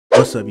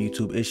What's up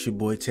YouTube, it's your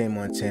boy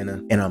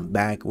Teymontana and I'm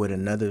back with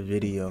another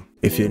video.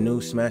 If you're new,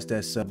 smash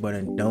that sub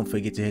button, don't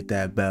forget to hit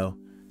that bell,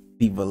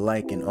 leave a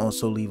like and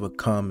also leave a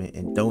comment,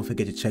 and don't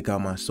forget to check out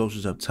my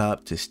socials up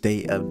top to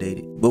stay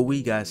updated. But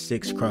we got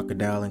 6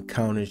 crocodile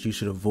encounters you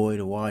should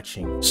avoid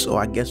watching, so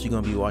I guess you're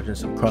gonna be watching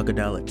some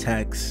crocodile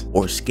attacks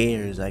or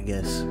scares, I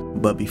guess.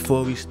 But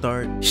before we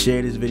start,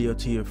 share this video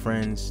to your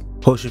friends,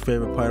 post your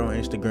favorite part on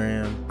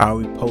Instagram, I'll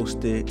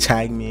repost it,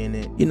 tag me in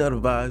it, you know the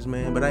vibes,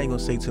 man. But I ain't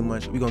gonna say too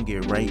much, we're gonna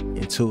get right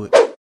into it.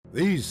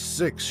 These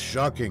 6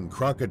 shocking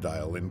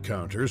crocodile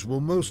encounters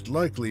will most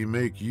likely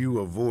make you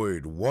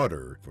avoid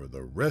water for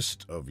the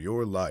rest of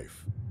your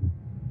life.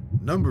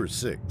 Number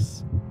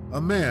 6. A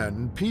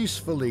man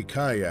peacefully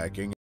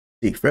kayaking.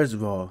 See, first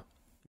of all,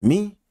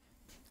 me,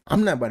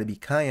 I'm not about to be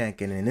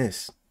kayaking in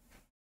this.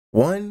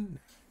 1,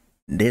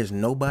 there's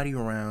nobody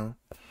around.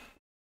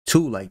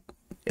 2, like,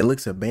 it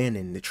looks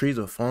abandoned. The trees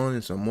are falling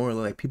and some more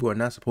like people are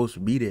not supposed to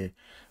be there.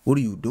 What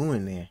are you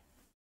doing there?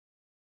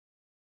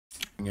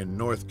 In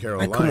North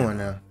Carolina, like, come on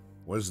now,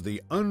 was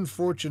the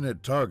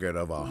unfortunate target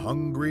of a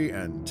hungry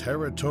and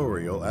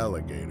territorial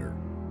alligator.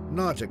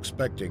 Not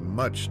expecting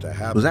much to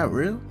happen. Was that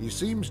real? He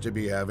seems to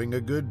be having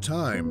a good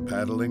time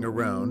paddling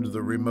around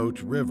the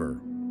remote river.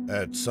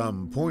 At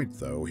some point,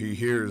 though, he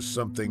hears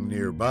something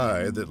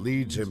nearby that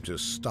leads him to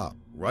stop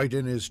right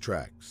in his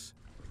tracks.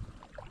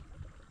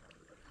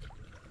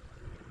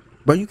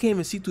 But you can't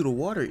even see through the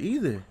water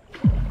either.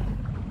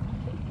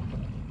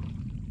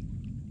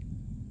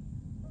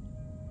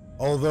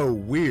 Although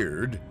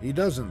weird, he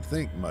doesn't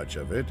think much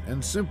of it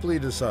and simply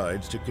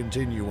decides to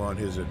continue on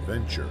his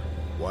adventure.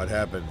 What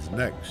happens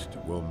next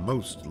will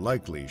most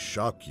likely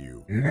shock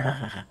you.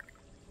 Nah,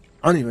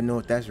 I don't even know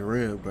if that's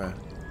real, bro.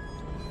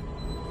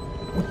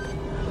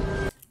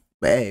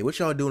 But hey, what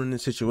y'all doing in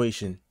this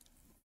situation?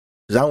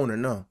 Cause I want to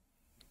know.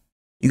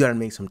 You gotta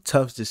make some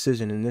tough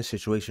decision in this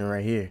situation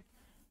right here.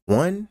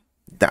 1,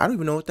 I don't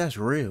even know if that's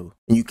real.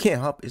 And you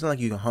can't hop. It's not like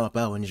you can hop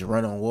out and just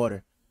run on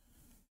water.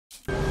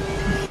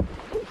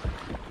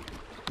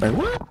 Like,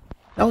 what?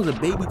 That was a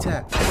baby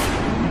tap.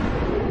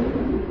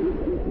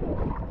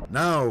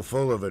 Now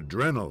full of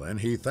adrenaline,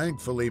 he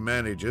thankfully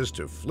manages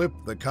to flip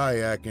the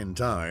kayak in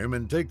time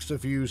and takes a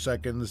few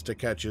seconds to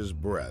catch his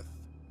breath.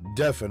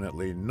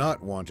 Definitely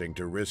not wanting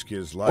to risk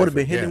his life Would've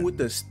been again, hitting with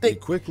the he stick.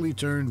 quickly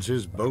turns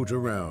his boat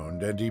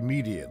around and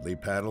immediately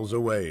paddles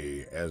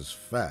away as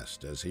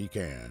fast as he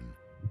can.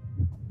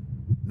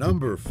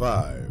 Number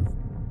 5.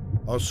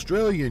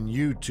 Australian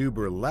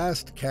YouTuber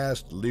Last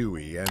Cast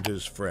Louie and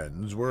his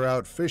friends were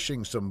out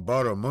fishing some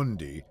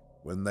barramundi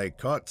when they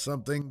caught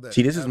something that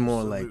See, this is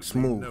more like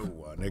absolutely smooth. no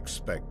one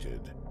expected.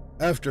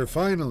 After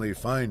finally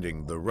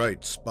finding the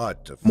right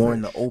spot to fish, More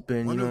in the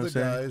open, one you know of what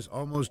the I'm saying? guys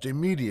almost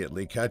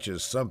immediately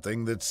catches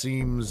something that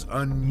seems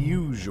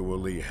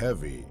unusually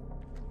heavy.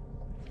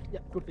 Yeah,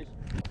 good fish.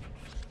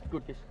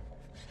 Good fish.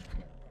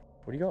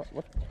 What do you got?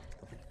 What?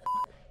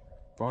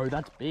 Bro,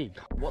 that's big.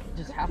 What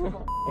just happened?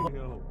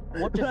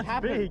 What just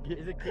happened? Big.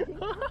 Is it kicking?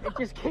 It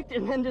just kicked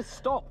and then just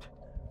stopped.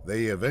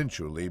 They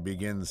eventually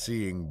begin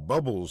seeing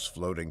bubbles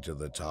floating to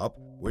the top,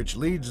 which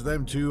leads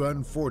them to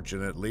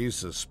unfortunately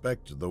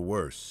suspect the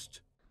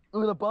worst.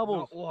 Look at the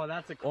bubbles. Oh,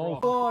 that's a Oh,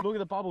 croc. God. Look at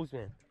the bubbles,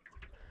 man.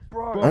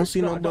 Bro, I don't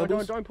see no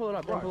bubbles. Don't pull it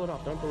up. Don't pull it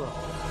up. Don't pull it up.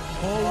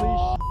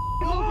 Holy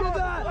look at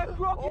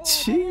that!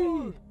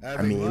 Gee.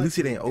 I mean, at least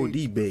it ain't Having OD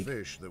likely big. the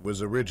fish that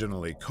was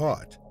originally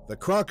caught, the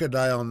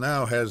crocodile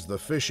now has the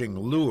fishing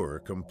lure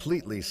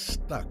completely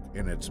stuck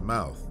in its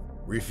mouth.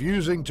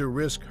 Refusing to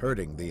risk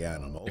hurting the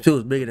animal, If it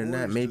was bigger than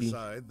that, boys maybe.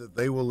 decide that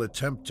they will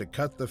attempt to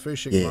cut the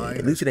fishing Yeah, line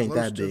at least as it ain't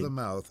close that to big. the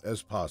mouth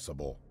as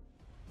possible.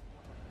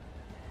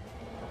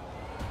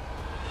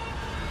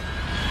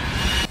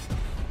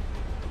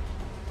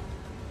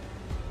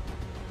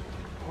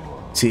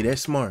 See,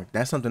 that's smart.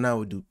 That's something I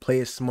would do. Play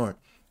it smart.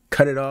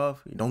 Cut it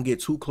off. Don't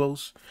get too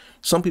close.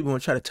 Some people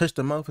want to try to touch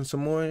the mouth and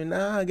some more. And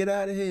nah, get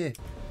out of here.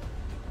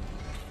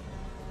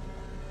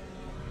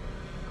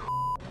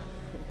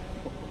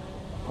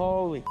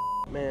 Holy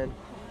man.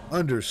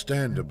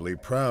 Understandably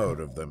proud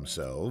of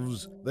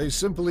themselves, they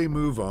simply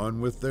move on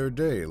with their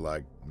day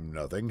like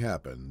nothing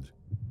happened.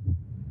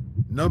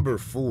 Number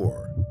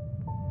 4.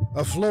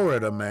 A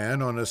Florida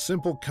man on a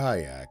simple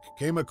kayak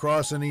came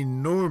across an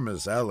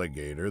enormous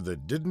alligator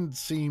that didn't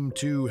seem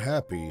too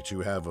happy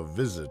to have a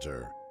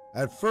visitor.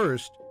 At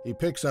first, he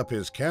picks up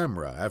his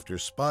camera after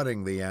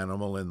spotting the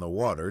animal in the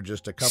water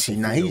just a couple See,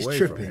 now feet he's away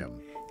tripping. from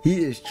him.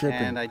 He is tripping.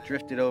 And I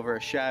drifted over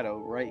a shadow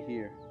right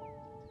here.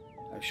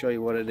 I'll show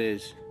you what it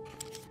is.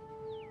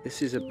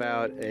 This is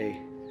about a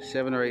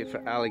 7 or 8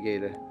 foot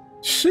alligator.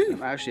 Shit.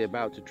 I'm actually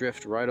about to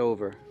drift right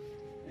over,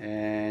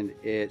 and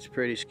it's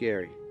pretty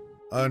scary.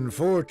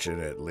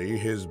 Unfortunately,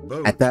 his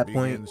boat At that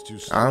point,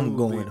 begins to I'm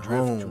slowly going drift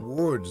home.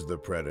 towards the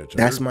predator.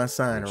 That's my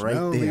sign which right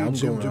now there. I'm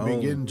leads him going to home.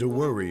 begin to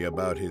worry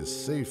about his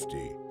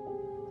safety.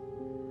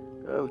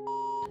 Oh,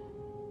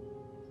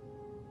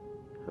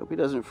 hope he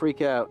doesn't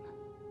freak out.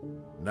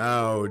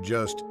 Now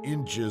just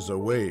inches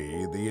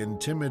away, the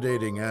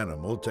intimidating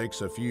animal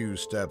takes a few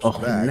steps Oh,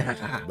 back,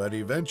 nah. but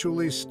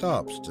eventually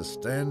stops to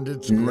stand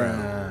its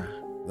ground.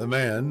 The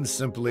man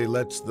simply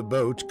lets the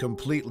boat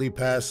completely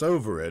pass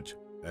over it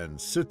and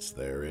sits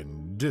there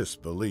in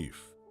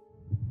disbelief.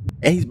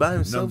 And he's by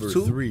himself Number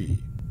too? 3.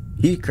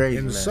 He crazy,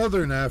 In man.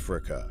 southern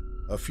Africa,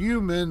 a few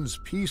men's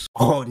peaceful...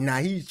 Oh, nah,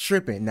 he's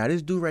tripping. Now,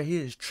 this dude right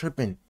here is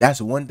tripping. That's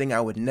one thing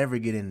I would never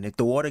get in. If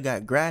the water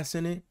got grass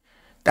in it,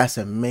 that's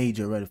a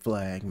major red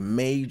flag.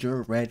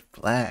 Major red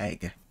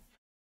flag.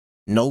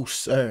 No,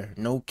 sir.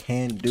 No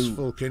can do.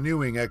 peaceful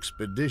canoeing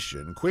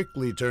expedition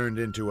quickly turned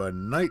into a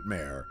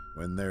nightmare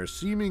when their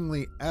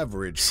seemingly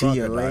average See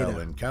ya crocodile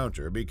later.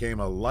 encounter became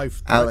a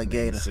life-threatening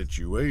Alligator.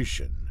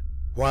 situation.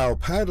 While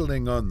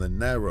paddling on the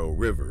narrow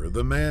river,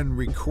 the man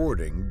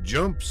recording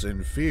jumps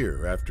in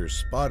fear after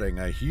spotting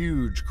a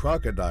huge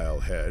crocodile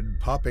head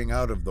popping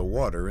out of the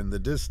water in the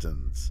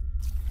distance.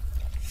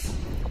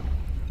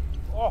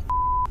 Oh,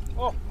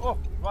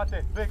 right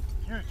there, big,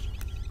 huge.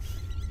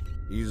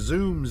 He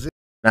zooms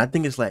And I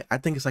think it's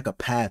like a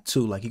path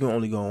too. Like you can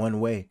only go one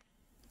way.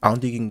 I don't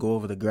think you can go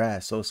over the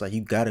grass. So it's like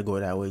you gotta go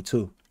that way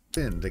too.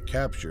 in to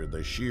capture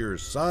the sheer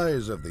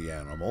size of the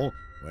animal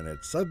when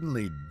it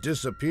suddenly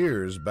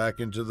disappears back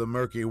into the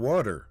murky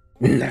water.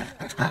 Nah.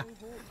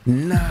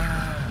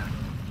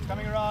 It's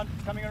coming around,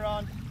 it's coming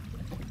around.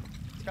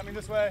 It's coming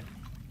this way.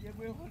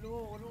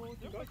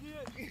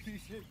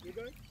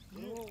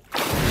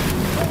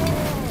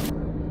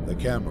 The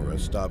camera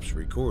stops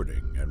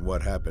recording, and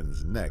what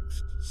happens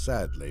next,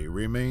 sadly,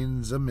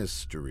 remains a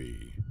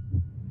mystery.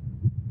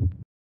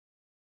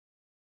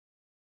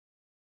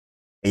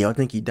 Hey, y'all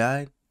think he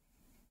died?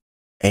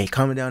 Hey,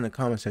 comment down in the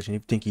comment section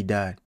if you think he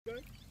died.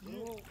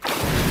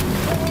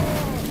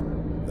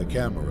 The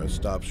camera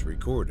stops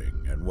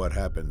recording, and what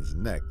happens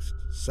next,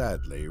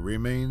 sadly,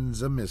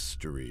 remains a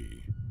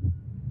mystery.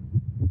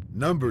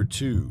 Number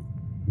 2.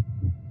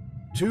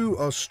 2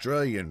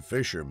 Australian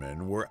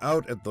fishermen were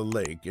out at the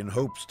lake in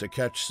hopes to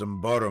catch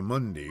some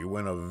barramundi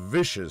when a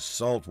vicious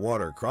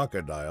saltwater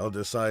crocodile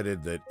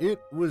decided that it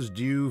was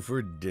due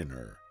for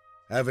dinner.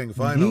 Having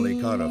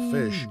finally caught a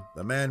fish,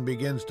 the man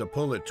begins to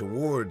pull it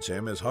towards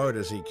him as hard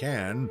as he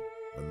can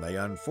when they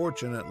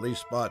unfortunately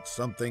spot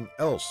something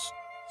else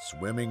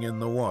swimming in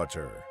the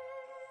water.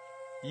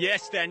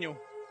 Yes, Daniel.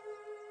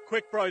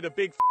 Quick, bro, the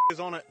big is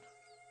on it.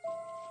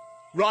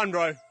 Run,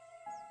 bro.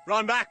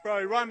 Run back,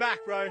 bro. Run back,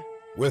 bro.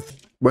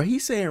 With Bro,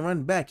 he's saying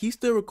run back. He's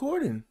still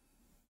recording.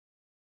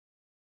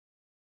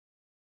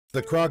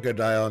 the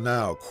crocodile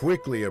now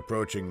quickly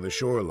approaching the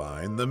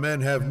shoreline, the men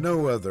have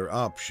no other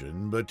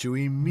option but to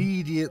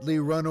immediately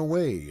run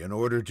away in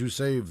order to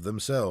save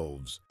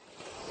themselves.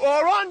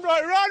 Oh, run, bro.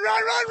 Run.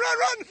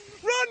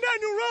 Run,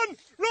 Daniel,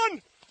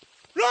 run.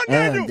 Run,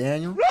 Daniel.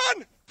 Daniel.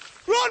 Run,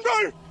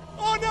 bro.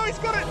 Oh, no, he's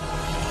got it.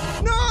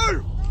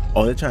 No.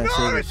 Oh, they're trying to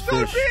No, save it's his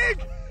so fish.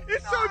 big.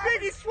 It's so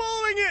big, he's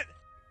swallowing it.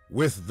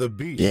 With the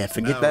beast Yeah,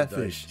 forget now that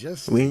fish.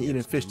 digesting We ain't eating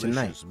its fish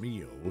tonight. delicious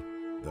meal,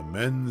 the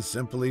men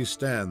simply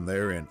stand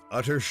there in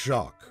utter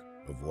shock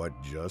of what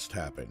just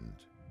happened.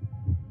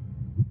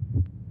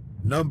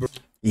 Number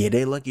Yeah,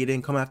 they lucky it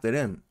didn't come after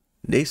them.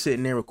 They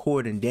sitting there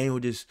recording.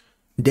 Daniel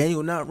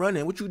not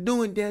running. What you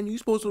doing, Daniel? You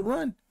supposed to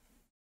run.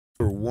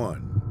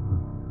 1.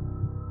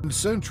 In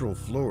Central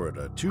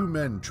Florida, 2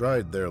 men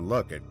tried their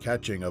luck at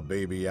catching a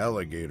baby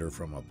alligator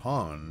from a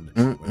pond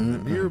when the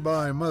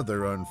nearby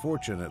mother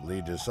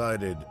unfortunately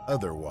decided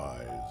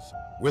otherwise.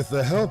 With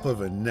the help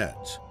of a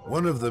net,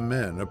 one of the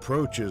men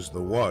approaches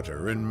the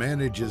water and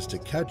manages to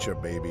catch a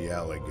baby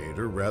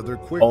alligator rather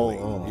quickly.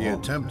 He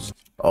attempts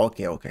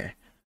Okay.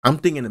 I'm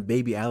thinking a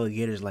baby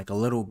alligator is like a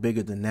little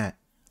bigger than that.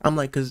 I'm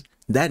like, cause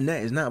that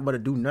net is not about to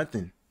do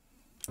nothing.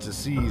 to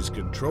seize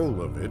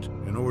control of it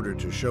in order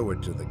to show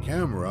it to the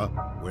camera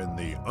when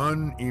the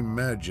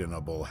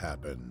unimaginable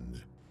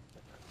happened.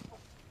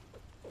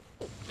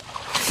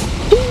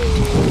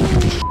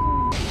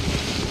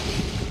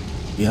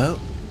 Yup.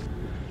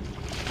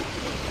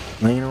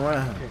 Laying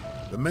around.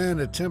 The man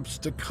attempts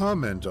to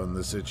comment on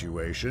the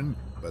situation,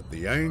 but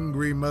the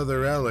angry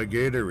mother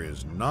alligator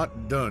is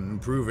not done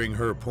proving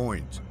her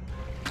point.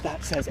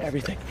 That says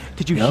everything.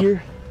 Did you Yep.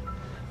 hear?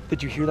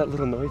 Did you hear that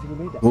little noise that he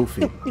made?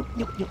 Goofy.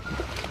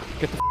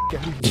 Get the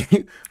out of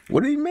here.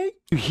 What did he make?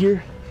 You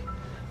hear?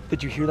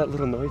 Did you hear that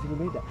little noise that he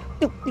made?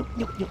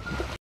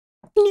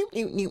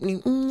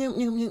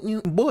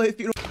 Boy, if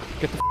you don't.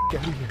 Get the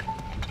out of here.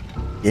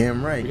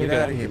 Damn right. Get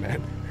out of here,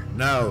 man.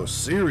 Now,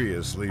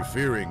 seriously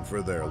fearing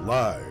for their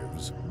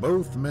lives,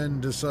 both men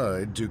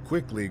decide to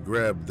quickly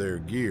grab their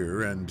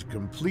gear and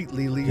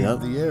completely leave Yep.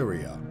 the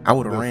area I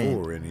would've ran.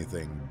 before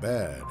anything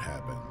bad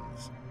happens.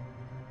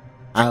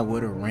 I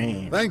would have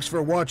ran. Thanks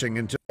for watching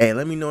until Hey,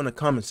 let me know in the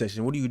comment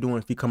section. What are you doing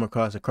if you come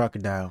across a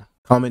crocodile?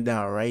 Comment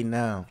down right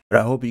now. But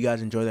I hope you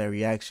guys enjoy that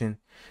reaction.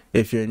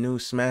 If you're new,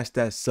 smash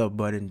that sub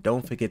button.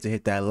 Don't forget to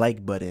hit that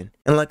like button.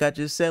 And like I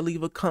just said,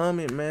 leave a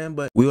comment, man.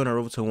 But we on the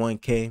road to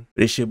 1K.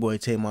 This your boy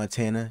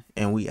Teymontana,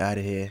 and we out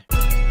of here.